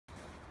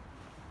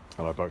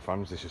Hello boat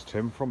fans, this is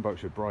Tim from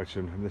Boats with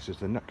Brighton, and this is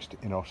the next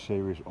in our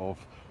series of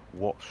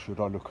what should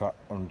I look at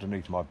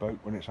underneath my boat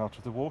when it's out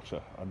of the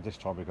water. And this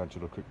time we're going to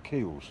look at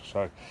keels.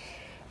 So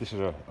this is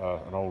an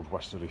old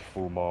westerly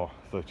Fulmar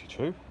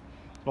 32,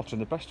 not in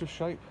the best of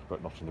shape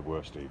but not in the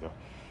worst either.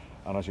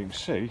 And as you can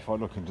see, if I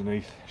look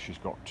underneath, she's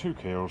got two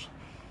keels,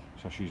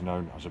 so she's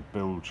known as a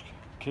bilge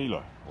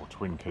keeler or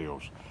twin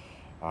keels.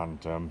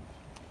 And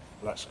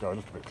let's go a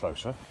little bit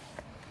closer.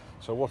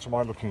 So what am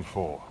I looking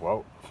for?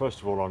 Well,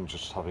 first of all, I'm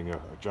just having a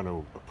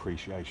general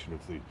appreciation of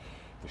the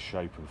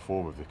shape and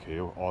form of the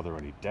keel. Are there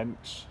any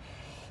dents?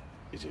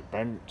 Is it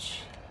bent?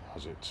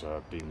 Has it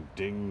been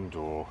dinged,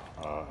 or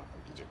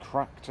is it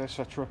cracked,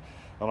 etc.?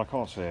 And I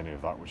can't see any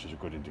of that, which is a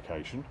good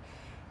indication.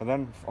 And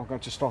then I'm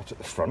going to start at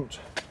the front,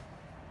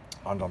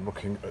 and I'm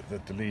looking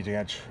at the leading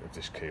edge of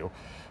this keel.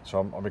 So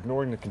I'm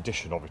ignoring the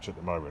condition of it at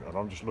the moment, and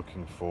I'm just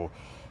looking for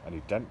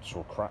any dents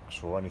or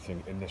cracks or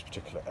anything in this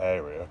particular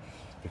area,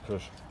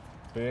 because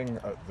being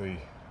at the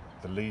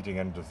leading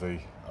end of the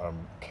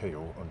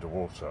keel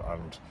underwater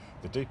and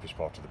the deepest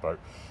part of the boat,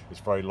 it's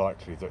very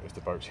likely that if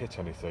the boat's hit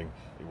anything,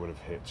 it would have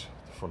hit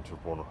the front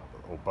of one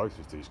or both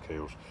of these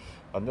keels,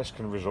 and this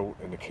can result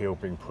in the keel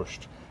being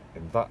pushed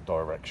in that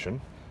direction,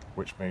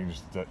 which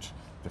means that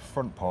the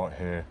front part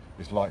here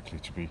is likely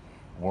to be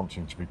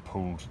wanting to be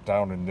pulled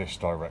down in this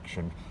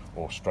direction,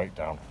 or straight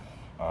down,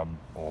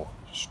 or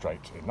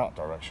straight in that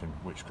direction,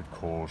 which could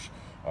cause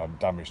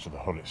damage to the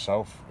hull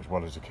itself as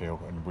well as the keel.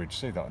 And we'd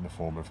see that in the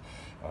form of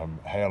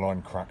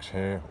hairline cracks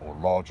here, or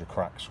larger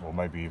cracks, or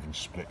maybe even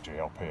split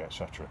GLP,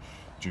 etc.,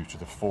 due to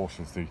the force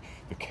of the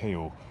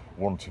keel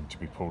wanting to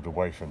be pulled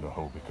away from the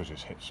hull because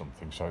it's hit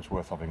something. So it's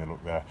worth having a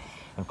look there.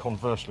 And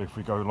conversely, if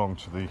we go along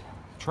to the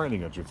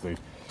trailing edge of the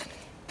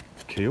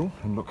keel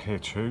and look here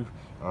too,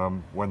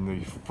 when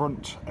the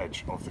front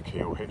edge of the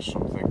keel hits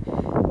something,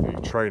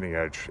 the trailing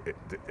edge,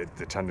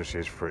 the tendency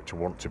is for it to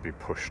want to be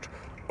pushed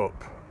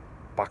up,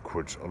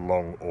 backwards,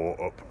 along, or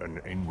up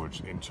and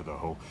inwards into the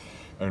hull.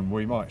 And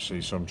we might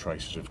see some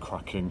traces of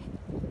cracking,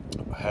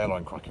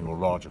 hairline cracking, or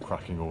larger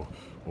cracking,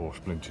 or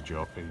splinter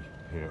GRP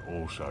here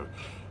also.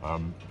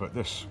 But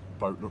this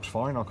boat looks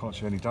fine. I can't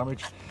see any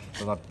damage,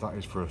 so that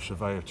is for a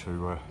surveyor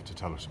to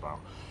tell us about.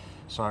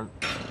 So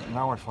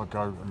now if I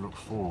go and look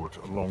forward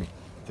along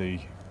the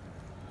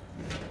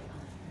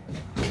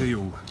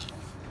keel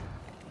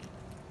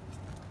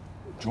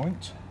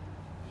joint,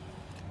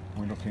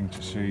 we're looking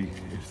to see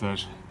if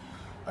there's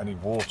any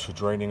water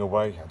draining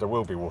away. There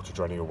will be water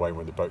draining away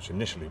when the boat's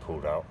initially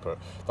pulled out, but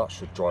that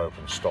should dry up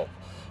and stop.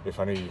 If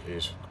any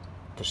is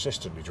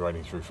persistently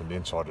draining through from the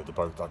inside of the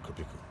boat, that could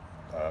be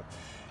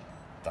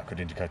that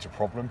could indicate a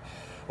problem.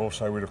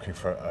 Also, we're looking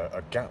for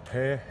a gap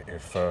here.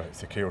 If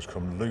the keel's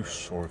come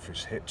loose, or if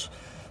it's hit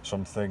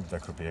something, there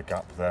could be a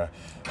gap there.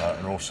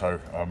 And also,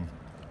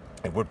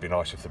 it would be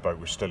nice if the boat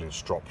was still in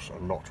strops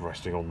and not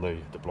resting on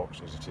the blocks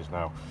as it is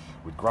now.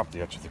 We'd grab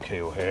the edge of the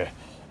keel here,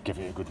 give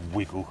it a good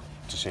wiggle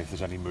to see if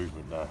there's any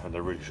movement there, and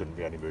there really shouldn't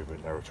be any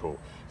movement there at all.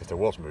 If there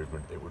was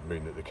movement, it would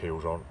mean that the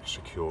keels aren't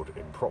secured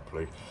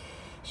improperly.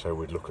 So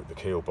we'd look at the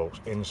keel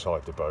bolts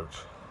inside the boat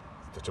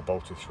that are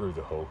bolted through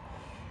the hull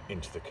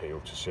into the keel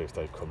to see if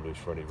they've come loose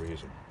for any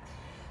reason.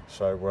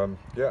 So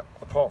yeah,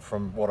 apart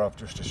from what I've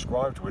just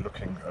described, we're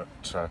looking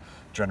at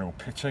general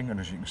pitting, and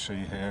as you can see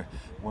here,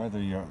 where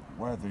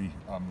the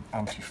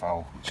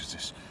anti-foul, which is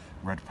this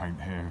red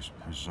paint here,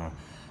 has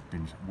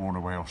been worn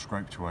away or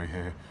scraped away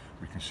here,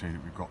 we can see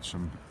that we've got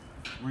some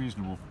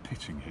reasonable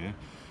pitting here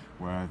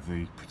where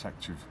the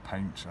protective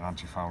paint and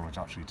anti-foul has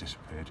actually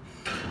disappeared,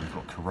 and we've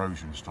got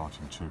corrosion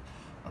starting to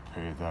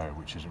appear there,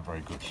 which isn't very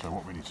good. So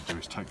what we need to do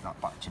is take that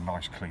back to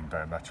nice clean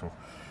bare metal,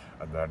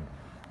 and then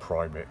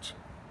prime it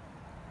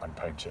and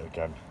paint it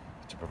again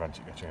to prevent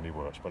it getting any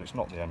worse. But it's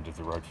not the end of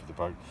the road for the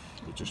boat.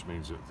 It just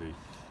means that the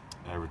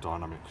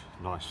aerodynamic,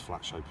 nice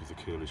flat shape of the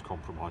keel is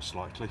compromised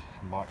slightly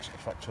and might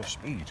affect her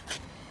speed.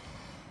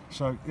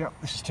 So yeah,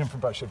 this is Tim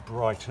from Boats with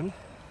Brighton.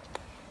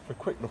 For a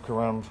quick look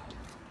around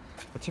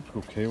a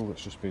typical keel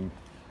that's just been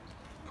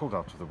pulled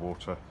out of the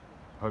water.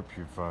 Hope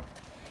you've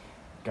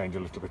gained a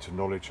little bit of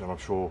knowledge, and I'm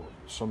sure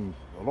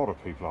a lot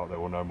of people out there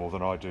will know more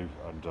than I do,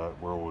 and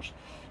we're always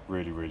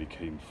really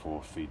keen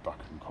for feedback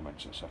and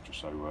comments, etc.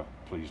 So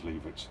please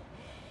leave it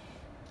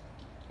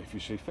if you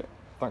see fit.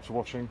 Thanks for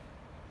watching,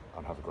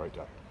 and have a great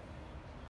day.